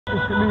It's a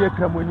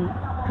Cramoni.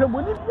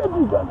 Cramoni,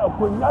 you Ghana,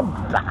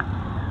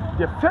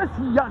 the first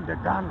year in the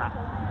Ghana,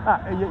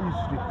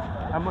 history.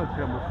 I'm a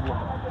Cramofua.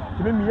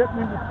 To me, as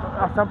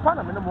a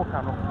Panama,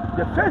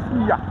 the first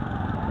year,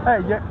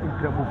 in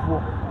Cramofua,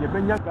 the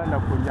Benya Ghana,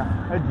 Konya,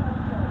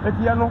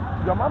 Ediano,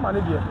 your mamma, no,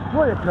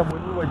 a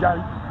Cramoni, or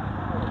Jai.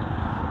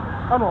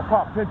 I know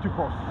about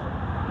Pentecost.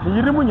 The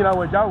Yirimunia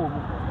were Jawu,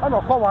 I know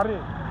Kawari,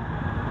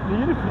 the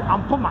Yirifi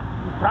Ampoma,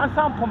 France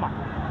Ampoma,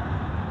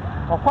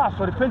 or pass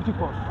for the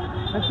Pentecost.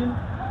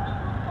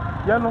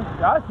 Yano,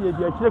 I see a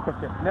dear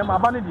chicken, name my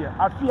banner.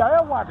 I fear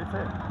I want to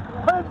say.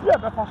 But if you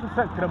have a possible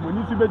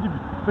ceremony to be,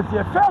 but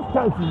the first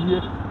time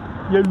here,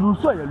 you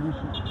lose,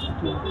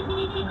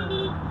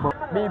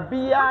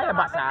 Maybe I am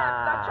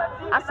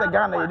as a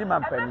Ghana, you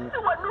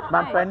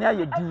Mampania,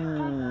 you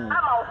do.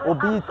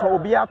 Obi,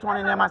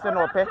 20 names and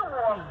open.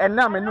 And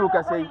now,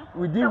 Menuka say,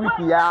 we do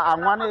wiki,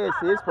 and 1 is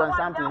 6 point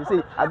something.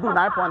 Say, I do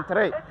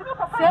 9.3.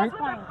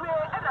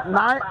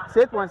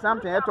 6 point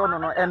something, and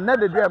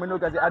another day,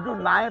 Menuka say, I do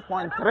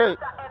 9.3.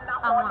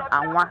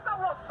 And one.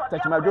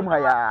 Touch my room, I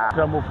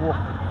am.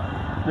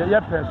 Yeah,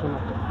 personal.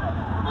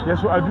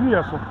 Yes, I do,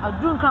 yes. I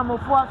do come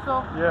of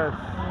so. Yes.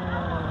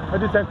 I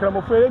did a crime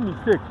of a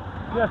mistake.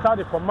 Yes, I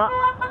did for my.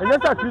 And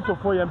yes, I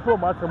Christopher and Pro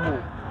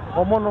Matamo.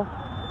 Or Mono,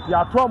 the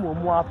Atomo,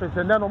 more office,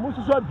 and then almost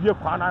so be a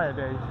corner a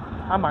day.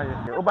 Am I?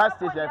 Oba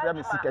station, I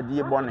am sick a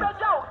dear bonnet.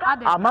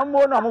 I'm a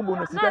more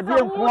normal, sick a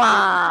dear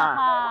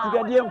Kwan,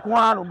 sick a dear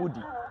Kwan or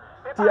Moody.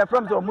 See, I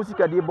from the music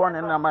a dear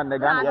bonnet and I'm the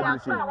Ghana.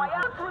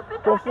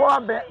 For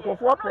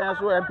 4 pairs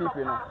were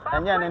MPP,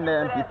 and yan in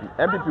the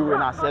MPP will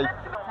not say.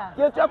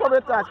 Get up of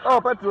a tax,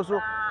 oh,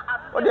 Petroso.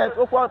 Or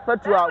the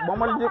Petrol,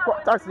 Mommy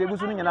taxi,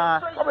 Gusuni, and I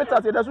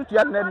taxi, that's what you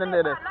had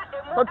never.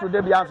 What to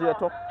they be answer your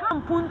talk?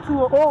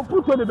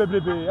 Put on the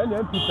baby, and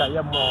then Peter,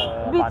 you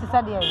more. Beat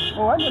Sadia.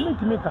 Oh, I need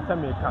to make a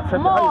Samaka.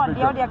 More,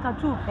 the other can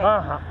too.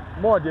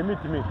 More than me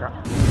to make her.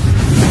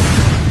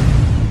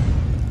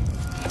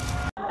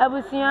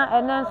 Abusia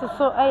and then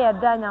so a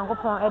Daniel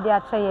upon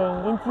Edia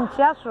Chain, in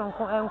Tinchastron,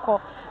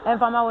 Enco, and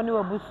Fama New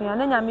Abusia,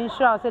 and then I mean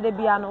sure said they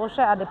be an Osha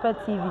at the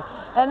Pet TV.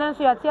 And then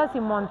so you are Tiasi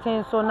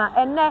Mountain, so now,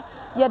 and then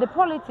yeah, the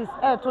politics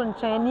airton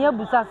chain near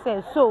Busa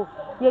says so.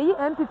 Ye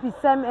MPP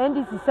Sam,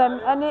 NDC Sam,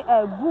 any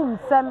boom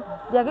Sam,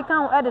 the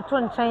account at the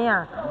ton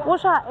chain.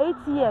 Osha 8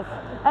 years,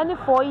 any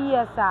 4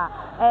 years,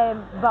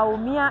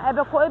 Bawumia,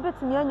 ever co able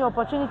to me any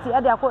opportunity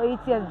at the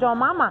 8 years. John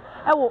Mama,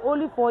 I will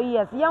only 4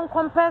 years. Young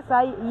compares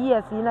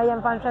years in a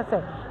young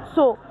fantasy.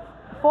 So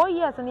 4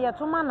 years and year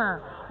 2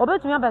 mana, or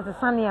bet me about the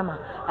Sanyama.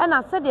 And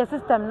I said the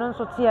system non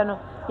so tiano.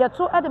 You're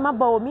 2 at the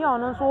Bawumia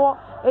on so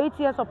 8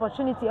 years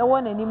opportunity. I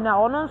want him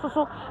now, or non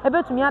so a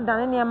bet me at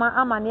Daniama,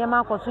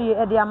 Amaniama, or so you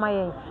at the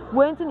Amaye.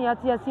 Went in your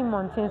TSC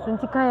mountains, and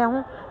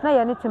Tikaya, now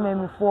you need to make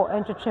me for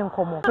and to chain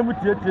como. 8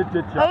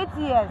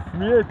 years.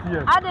 Me 8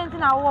 years. I didn't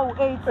know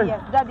 8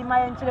 years. Daddy,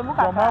 my and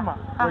Chilemuka. Mama,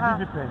 what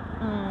did you pay?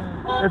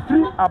 A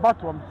free about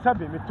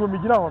 7, me to me,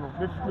 me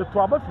to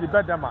about the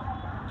bedama,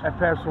 a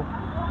person.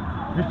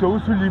 We to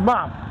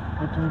Usulima,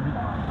 it will be.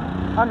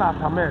 Anna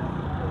Tamer,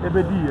 a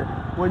baby,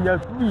 when you're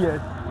 3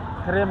 years,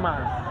 3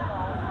 months.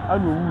 I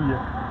know who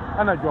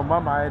Anna your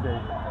mama, a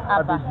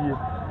baby,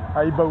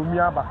 I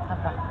Bawumia.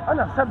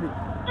 Anna Sabi,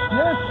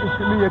 yes, it's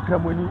me a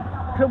Cramoni.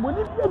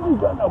 Cramoni, you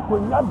Ghana,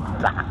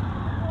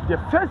 the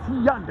first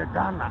year in the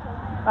Ghana,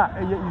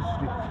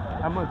 history.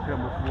 I'm a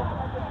Cramofua.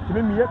 To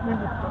me,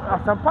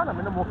 as a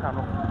Panama,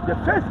 the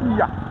first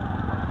year.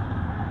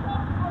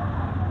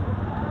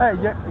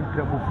 In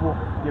Cramofua,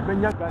 the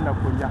Benya Ghana,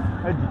 Konya,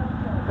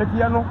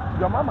 Ediano,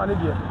 your mamma, no,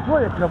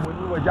 a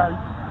Cramoni or Jai.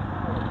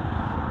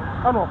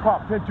 I know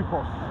about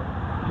Pentecost.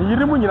 The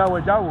Yirimunia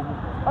were Jawu,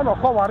 I know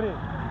Kawari,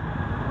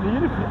 the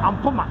Yirifi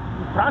Ampoma,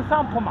 France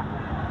Ampoma,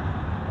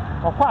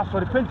 or pass for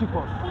the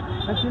Pentecost.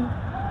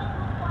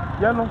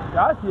 Yano,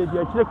 I see a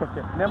dear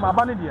chicken, name my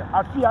banner.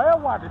 I fear I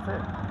want to say.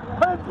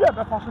 But if you have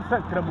a possible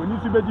ceremony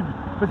to be,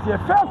 but the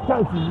first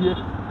time here,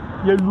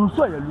 you lose.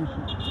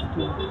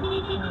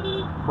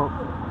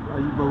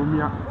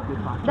 Bawumia.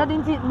 That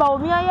didn't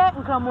Bawumia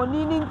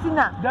Cramoni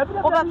Nintina.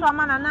 Over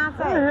Samana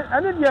Nasa.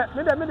 And then yet,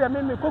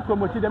 me cocoa,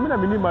 the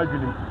minimal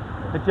dream.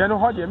 The piano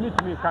hot, you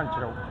meet me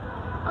country.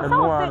 So,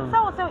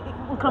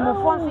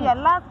 Cramofon, your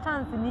last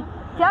chance in it.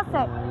 Just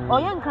say, or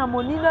young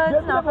Cramoni,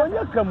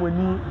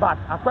 but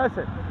a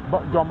person,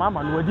 but your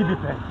mamma will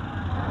depend.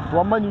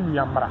 One money in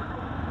Yambra.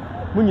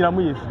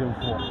 Munyamu is them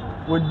for.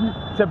 Would you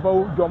say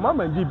about your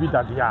mamma and be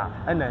that ya,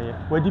 and I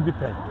would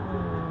depend.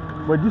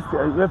 What this,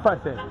 if I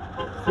say,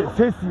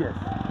 6 years,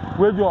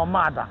 where your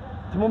mother,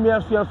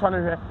 Timomia, your son,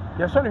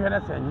 your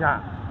son, ya,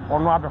 or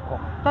no other call.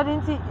 That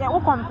didn't see,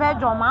 you compare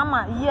your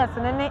mamma, yes,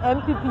 and any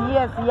MPP,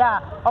 yes,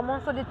 ya, or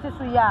most of the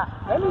tissue, ya.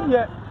 Any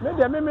year,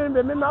 maybe I may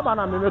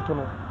Mamma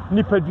Metrono,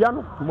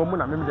 Nipediano,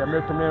 Momuna, maybe they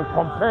made to me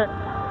compare,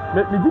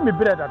 me give me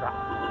bread at that.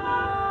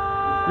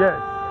 Yes,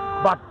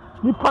 but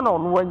you cannot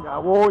when you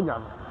are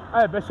young.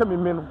 I bet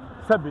some men,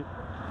 Sabi.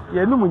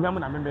 Yeah, no one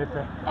yaman me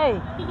pay.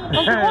 Hey,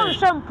 and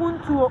shampoo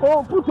to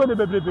oh, put on the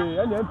baby,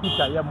 and then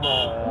Peter, yeah,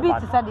 more.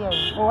 Beat Sadia.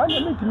 Oh, I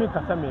need to make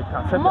a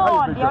Samaka.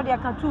 More, the other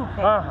can too.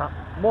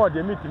 more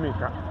the meeting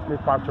me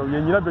patcho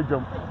ye nyina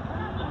bedwam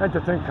na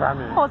tete nkra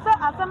me o se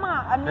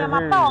asema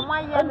aniema pa o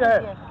man ye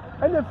ne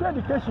and the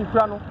education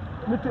kra no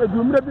me to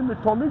adumra bi me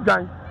ton me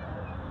dwan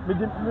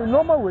me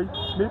normal way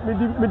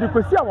me de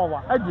kwesi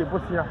awawa ade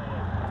bosia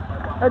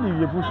ade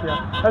ye bosia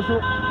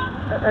eso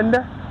ende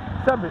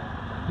sabe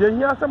ye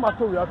hia se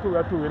mato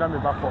we na me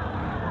bako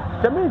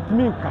ke me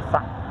ntimi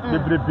nkasa de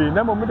brebe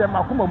na mo de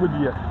makoma mo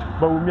die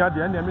Bawumia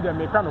de na me de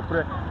me ka no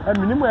frɛ e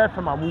minimu e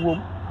fema mo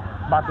wom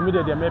but me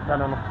de me pɛ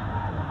no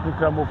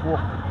nkramofo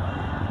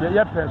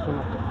ye person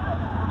no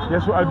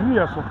yeso adu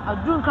yeso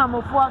adu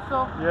nkramofo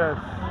so yes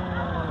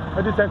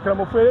e de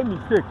nkramofo e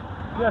mistake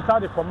yes how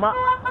de koma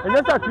e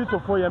yes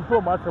Christopher ye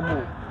mpo ma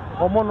asemu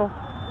omo no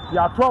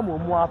ya to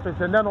amu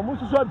afese ne no mo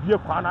susu abie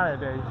kwa na ye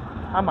dey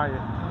amaye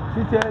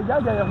site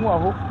jaja ye ho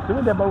aho se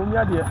me de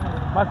Bawumia de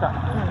masa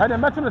e de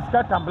meto no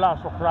sika tambla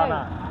so kra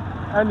na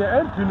e ne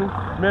empinu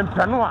me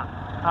mpano a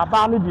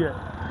aba no de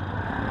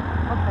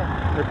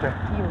okay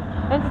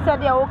enti said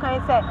dia wo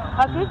kan say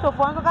a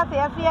Christopher nso ka say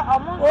afie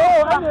omo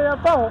ane ye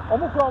fa ho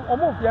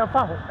omo fi fa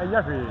ho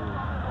enya hwe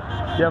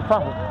ye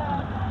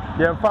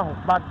fa ho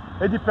but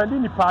e depend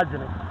ni pa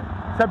adwene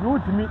sabi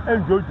wutimi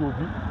enjojo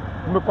obi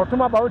me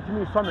kotuma ba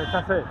wutimi so me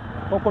ka say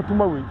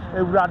okotuma we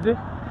ewurade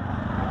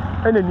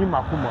ene ni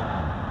makuma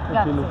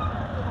enti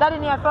daddy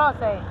ni afro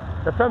say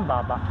the fem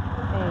baba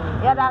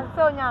ya dan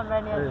so nya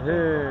mre ni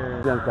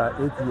janka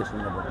 8 years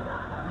na bodo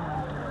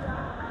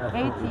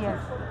 8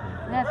 years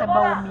na se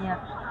Bawumia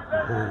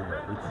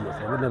 8 years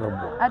I never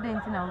bo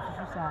adenti na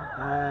ususu sa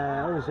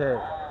I say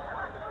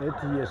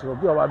 8 years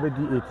obi o ba be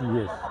di 8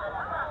 years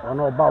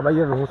ono ba o ba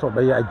yere ho so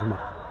be ya aduma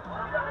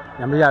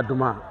ya me ya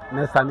aduma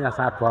na sani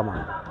asa ato ama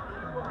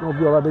no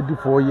obi o ba be di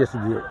 4 years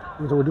die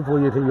nso di 4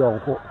 years ye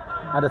onko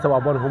ada se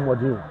wa bo no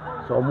modin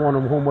so o mo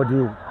no ho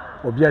modin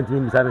obi antimi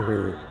misa ne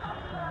he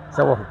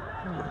se wo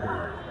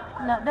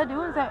na daddy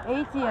won say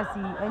 8 years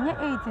enye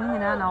 8 ni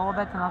nyina na wo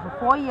betena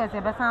so 4 years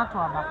e be san ato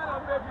aba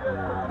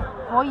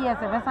 4 years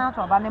e be san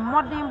ato aba ne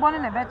modern bone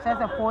na be chere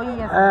say 4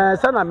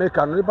 years sana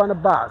America no liba na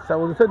ba say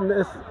won say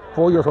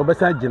 4 years o be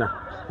san gina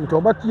nti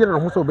o ba tire no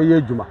ho so be ye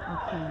adwuma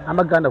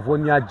ama Ghana fo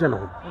ni agye no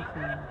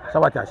sa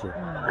wa ta se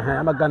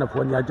ama Ghana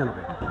fo ni agye no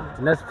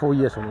next 4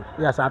 years no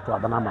ya san ato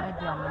aba na ma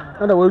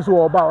na wo so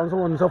o ba on so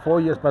won say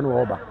 4 years pa no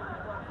o ba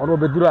ono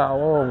be dura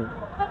o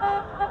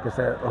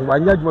kese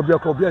wanya adwuma bi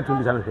akọ bi antum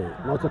bi san he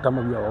no so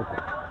tamam ya o ko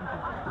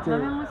na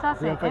me musa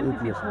say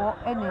MPP for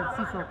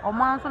NLC so o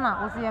man so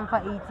na o se yemfa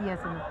 8 years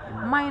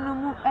no man no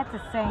mu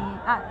etesen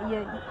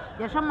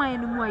ye hwa man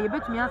no mu a ye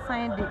betumi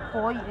asan de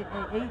for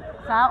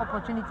sa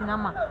opportunity na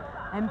ma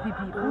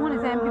MPP who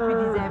is MPP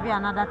deserve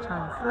another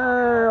chance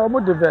o mo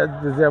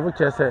deserve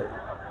chance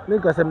me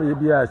ka say me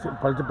bi a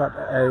political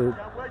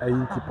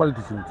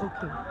politician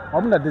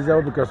o mo na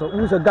deserve because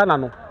who say Ghana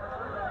no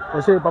I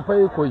say papa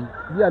ekoi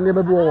bi ane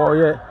ba bi wo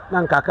ye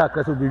na nkaka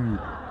aka so be wi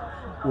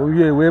wo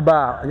wie we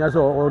ba anya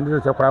so o ndi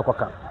se kwara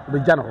kwaka be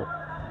gya no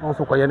on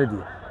so koye ne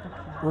die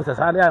on se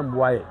sa na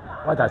mboa ye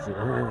wata se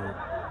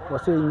wo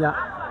se nya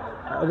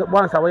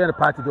once away the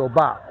party do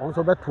ba on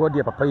so beto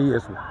de papa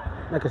yesu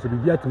na kese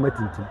bibia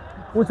timatinti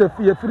on se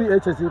free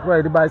HSC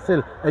kwa de ba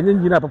sell enye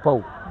nyina papa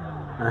o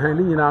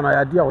ni nyina na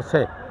ya dia o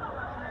se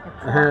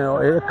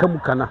e kam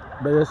kana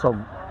be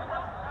yesom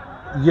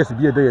yes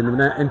bi e de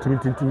na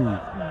entimintintimi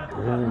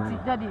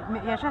daddy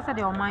you should say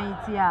the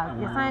almighty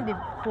you signed the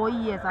 4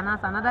 years and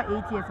another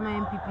 8 years my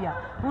MPP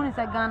who is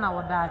Ghana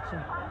or dachi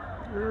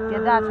your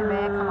dachi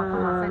be kama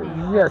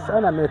say yes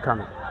and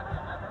American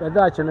the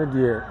dachi no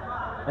de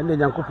and the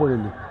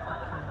yankopon ni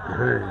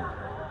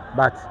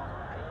but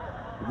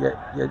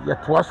ya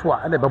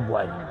toaswa and e be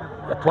boy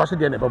ya toaswa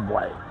de na be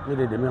boy we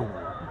de me ho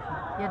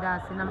ya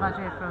dachi number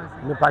 3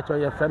 first me patcho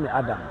ya frame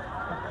Adam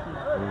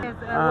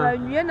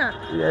you na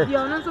the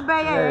ono so be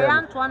ya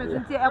Antoine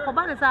nti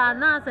ekoba ne sa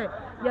na say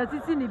ya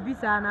sisi ni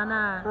bisa na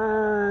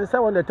na say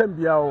when the time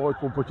bia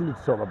opportunity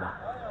so baba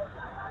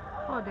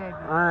oh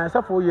there say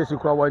 4 years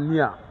kwa 1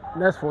 year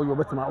next 4 years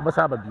obetima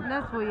obesa ba bi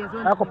next 4 years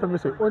akọ me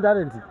say o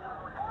darenti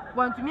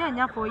want to me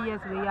anya 4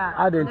 years we ya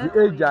adenti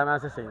age ana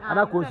sesen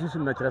ana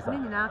constitution na kire sa ni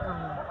nyina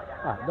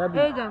aka that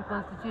age and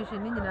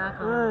constitution ni nyina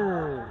aka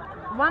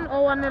one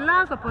or one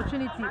last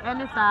opportunity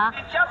any sir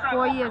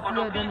 4 years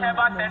here then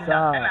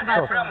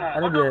so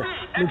ani de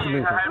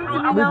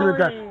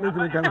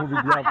meeting kan ko bi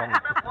dia pa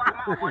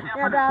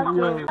ya da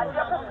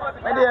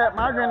ade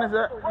ma gwen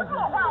se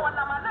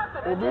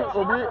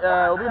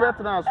obi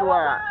betra so a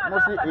mo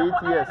si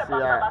 8 years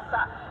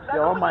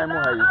ya o mai mo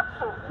hayi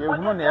ye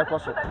hunu na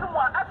ekoso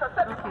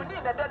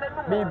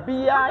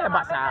bibia ya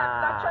basa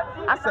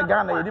asa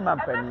Ghana ye di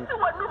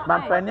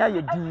mampani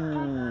aye di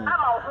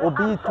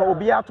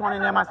obi atone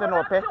ne ma se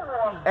no pe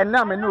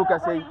enna me no ka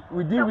say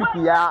within week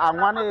ya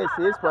anwa na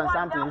 6 point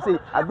something say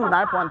adu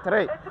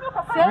 9.3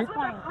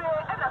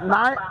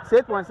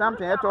 6 point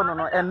something eto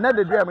no enna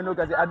de dua me no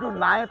ka say adu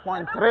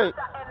 9.3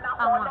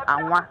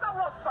 anwa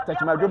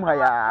tachima dum ha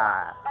ya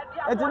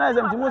etina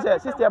exam timu say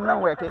system na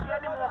work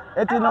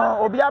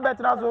etino obi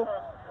abetra so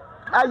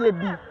aye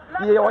bi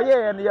ye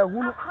oye ne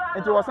yahunu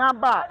nti wosan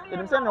ba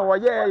enim se ne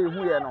oye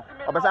yehu ye no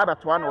obesa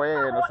abetoa ne oye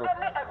ye no so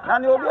na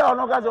ne obi a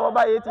ono gaze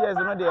oba 8 years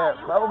no de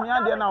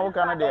Bawumia de na wo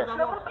ka no de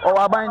o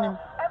waban nim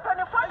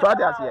so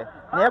ade ase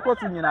ne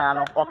ekotu nyina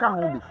no oka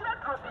ho bi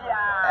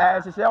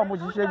hyehyɛ omo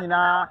hyehyɛ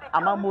nyina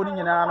amammo ni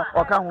nyina no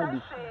oka ho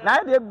bi na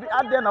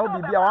ade na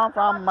obi bia wan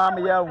fa ma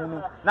me ya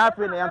hunu na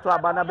afi ne yanto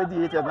aba na bedi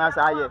 8 years na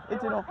sa aye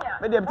enti no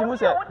me de btimu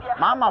se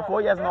mama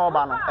 4 years na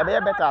oba no ebe ye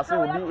better ase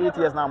obi 8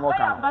 years na mo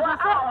ka no but I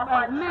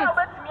say mate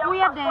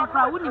we are there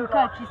for winning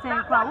catch say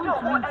for we to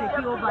win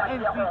take over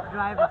every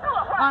driver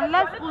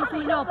unless we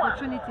see no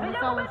opportunity we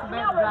so want to be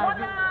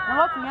driving na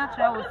what me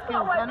try with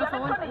skills and also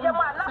want to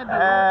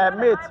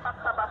mate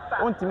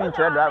untimi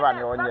try driver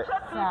ne onye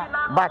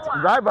but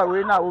driver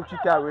we na wo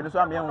twika we no so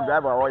am yehun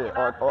driver oye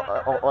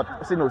o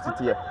se no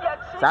sitie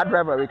sa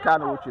driver we ka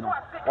no twi no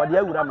o de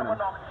awura menam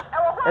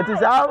it is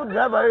how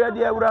driver we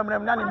de awura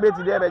menam na ne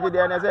mate de beje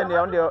de na se ne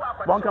on de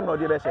bonkam no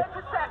de be she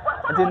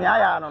nti ne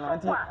aya no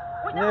nti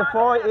ne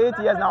 8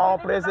 years now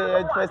press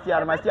first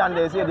year my still and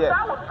they say there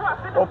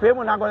o pay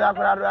mu na go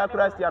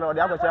akura still o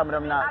de akwa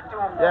menam na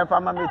ye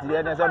fama mate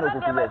de na se no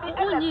kokule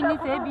unyi ni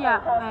se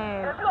bia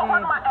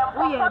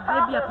oye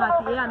bia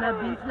party ya na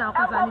bi na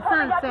akwa ni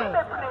san say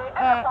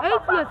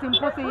 8 years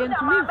impose ye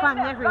ntumi mfa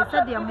nyehwe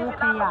se de mo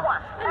kan ya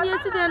eni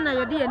eti de na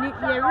ye de ye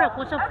re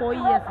ko 4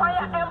 years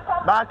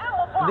ntumi back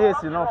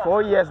days you know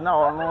 4 years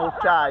now no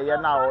try ye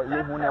na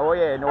ye hu ne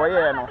oye no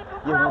ye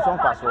hu so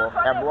mfa so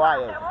eboa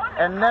ye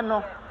enne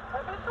no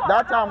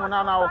that time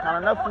na o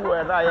kan na fu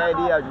e ra ye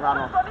de adwuma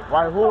no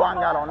one whole 1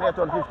 gallon na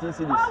 15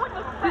 cedis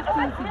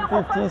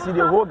 15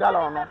 cedis whole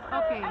gallon no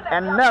okay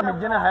and now me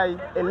gina hay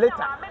a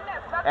liter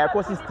e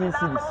ko 16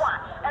 cedis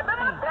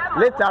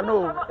later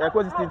no e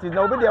ko 16 cedis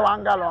na obi de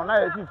 1 gallon na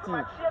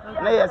 15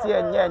 na yes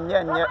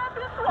nye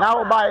na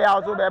o buy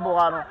house o be bo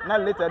ha no na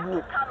later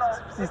do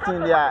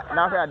 16 there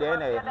na fa de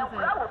na ye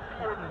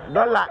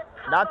dollar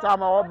that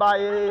time o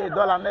buy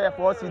dollar na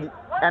 4 cedi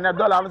and a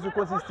dollar no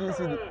ko 16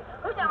 cedi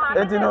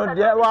enti no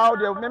de wow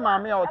de me ma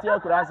me o tie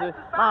akura se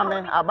ma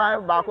me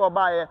aban ba ko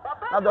buy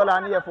na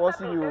dollar na 4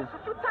 cedi o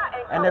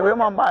and the way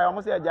man buy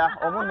almost eja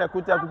omo na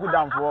kuta kuku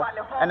damfo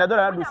and the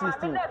dollar do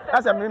 16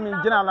 na se me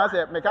gina na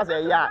se me ka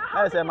se ya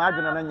na se ma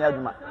adwuna na nya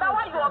adwuma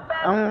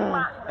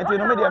enti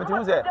no me de enti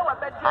mu se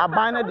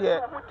aban na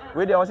de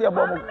we de o se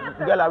ebo mo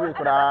gala we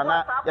kura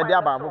na ye de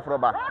aban foforo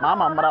ba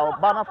ma mra o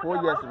ba na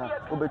 4 years no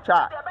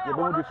obetwa ye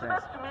be mu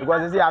difference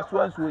because say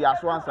aso ya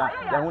so ansa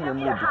ya hu ne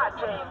mu obi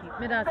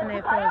me that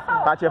na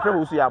first ba che fe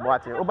wo su ya bo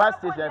ate oba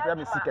station fe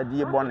me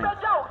sikadie bone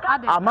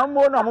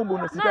amammo na mo bu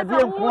no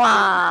sikadie nko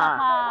a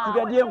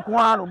sikadie nko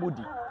a no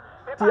budi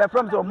ti ya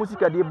from so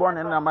musikadie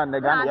bone na ma na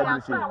Ghana ya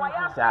du sei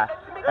sa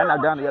na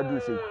Ghana ya du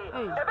sei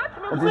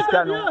o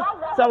diska no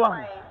sawa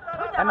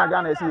na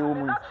Ghana ya sei wo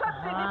mu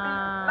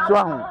so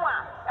ahu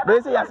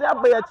be say ya say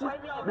abayachi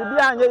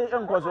bibi anye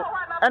enkoso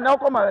na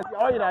okoma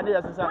oil na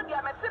dey sisa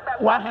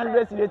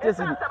 100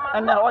 cedi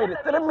and na oil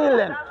 3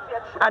 million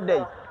a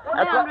day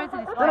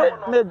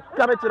 3 me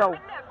kabechirawo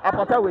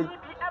apata we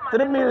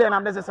 3 million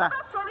am sisa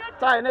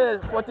tie na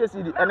 40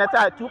 cedi and na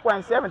tie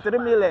 2.7 3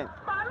 million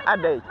a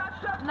day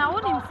na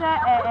wonim say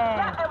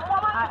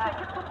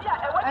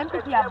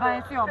NPP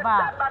aban si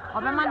oba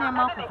obema na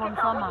ma ko from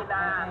soma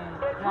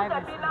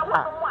drivers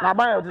na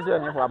ban o ti se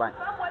yen fo aban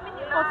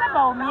o se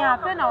Bawumia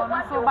fe na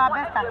ono so ba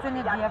be start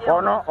ni de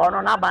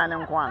ono na ban ne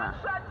nko ana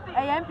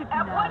NPP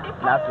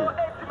na fi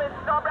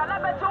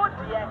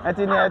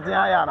enti ni eti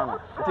aya no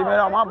enti me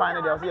o ma ban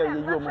ne de o se ye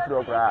yi o mu firi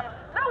okra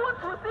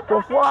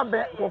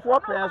kofo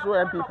pen so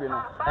NPP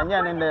no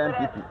enye ne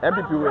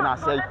NPP we na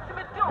say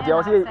enti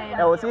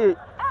o se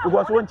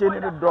because one chain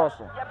in the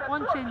dosso.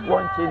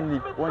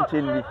 One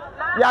chain.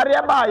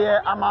 Yare ba ye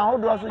ama ho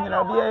do so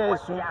nyina bi ye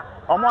su.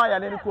 Omo aya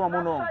ne ku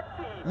omo no.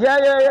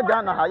 Ye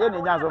Ghana ha ye ne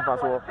nya so fa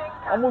so.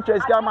 Omo twa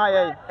sika ma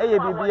ye eye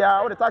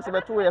bibia, o de tax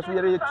be to ye so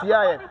ye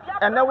tua ye.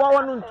 Ene wa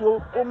wonu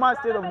ntuo o ma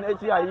state of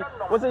nature ayi.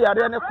 O se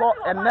yare ne ko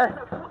ene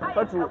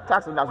petrol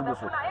tax da so do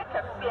so.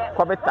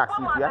 Corporate tax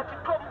tua.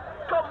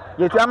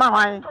 Ye tua ma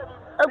hwan.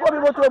 E ko bi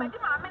botom.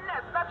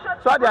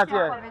 So ade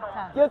ase.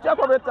 Ye tua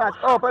corporate tax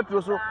o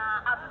petrol so.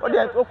 O de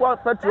okwa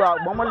petrol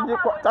bomo de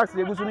tax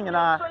de gusu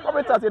nyina o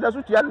be tax de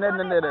so tua ne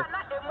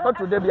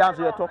petrol de bia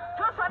so ye to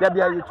de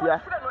bia ye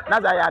tua na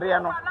za yare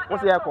no wo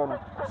se ye ko no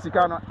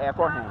sika no e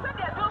ko hen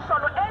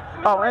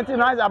oh enti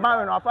na za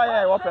ban no afa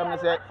ye wo fam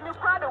se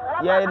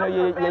ye no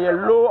ye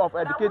low of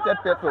educated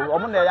people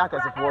omo na ya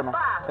kesefo no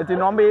enti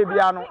no mbe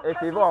bia no e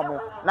favor omo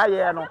na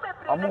ye no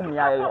omo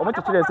mia ye omo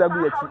chichire nsa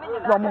gu yachi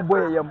na omo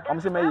boye yem omo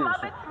se ma ye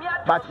su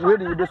but we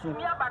dey besu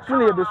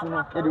na ye besu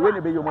no e dey we ne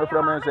be yo mo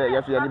from say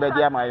ye so ye ni be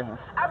dia ma ye ho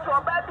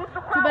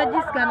to be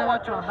disca na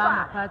watch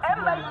Obama party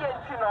bia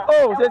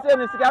oh say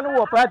ni sika no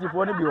wo party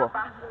for ni bi ho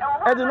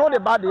e dey no the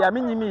bad ya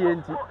menyimi ye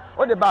nti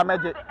o dey ba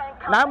meje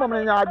na mo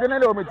me nya adwene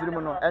le o metiri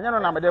mu no enye no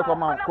na me dey ko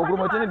ma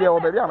kogromoti ni dey o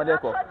ba bia me dey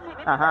ko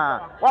aha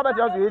wa be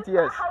just 8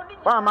 years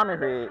wa ma me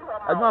hwe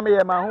adwuma me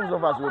ye ma hu so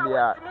fa so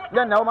bia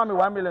then na o ma me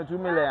 1 million 2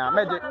 million a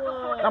meje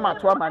na ma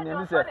to ama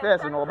ni se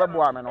first no o be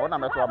bo ame no na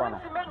me to aba no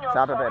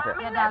Sa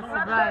pepe. Yeah, that's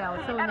right.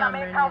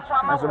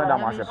 So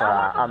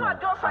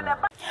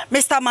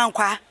Mr.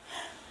 Mankwa,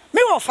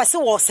 me offer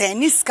was a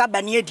niska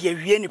bani de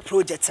awie ni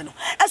project no.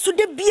 Eso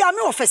de bia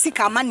me offer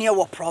sika mane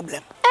wo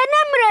problem.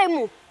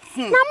 Enemremu.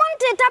 Na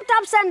monte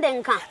tap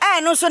sending kan.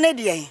 No so ne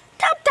de.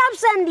 Tap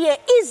send here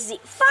easy,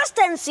 fast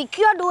and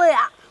secured way.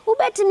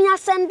 Ubetimi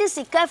send this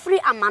sika free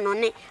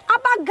amanone.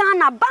 Aba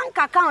Ghana bank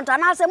account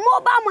and as a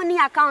mobile money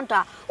account.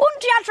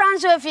 Untia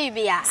transfer fee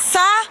bia. Sir,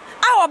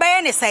 I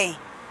obey ni say.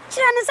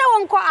 Chirani say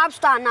won call App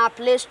Store na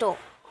Play Store.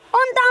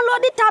 On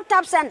download the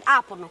tap send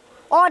app no.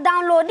 Or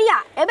download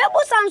ya.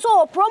 Ebebu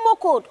sanso promo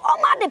code.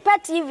 Oma the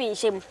pet TV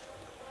shim.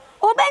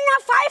 Obenya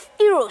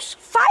 €5,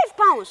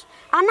 £5,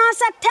 and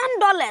answer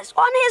 $10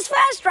 on his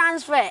first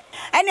transfer.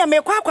 And you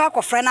make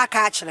kwa friend a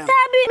catch them.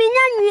 Tabi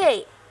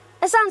minyanwe.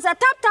 Esanse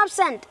tap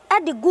send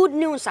at the good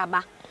news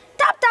aba.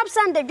 Tap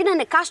send the giving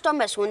the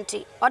customers won't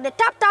or the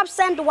tap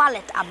send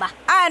wallet aba.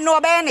 I know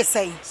about any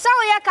say. So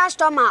your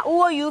customer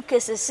who you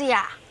cases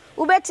here.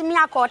 Ubetimi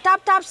akọ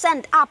tap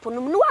send app no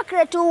no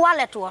create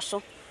wallet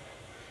also.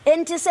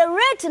 Enti se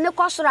rate ne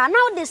kosora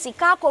now the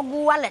sika ko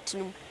gu wallet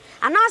no.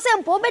 Anase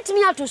mpo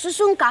betimi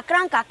atususu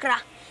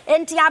nkakra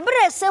enti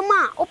abere sem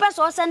a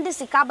opeso send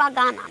sika ba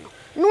Ghana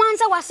no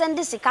anse wa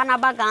send sika na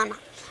ba Ghana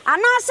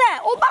anase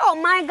oba o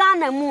my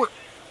Ghana mu a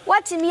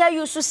watimi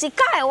ayusu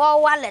sika e wo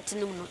wallet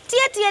no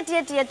tie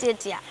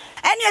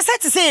and you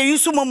said to say you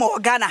use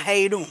momo Ghana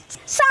hayru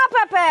sa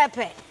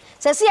pepe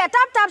se si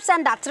tap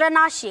send that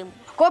trena shim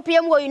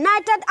kopiem wo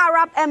United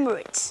Arab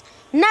Emirates,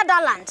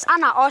 Netherlands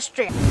and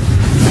Austria.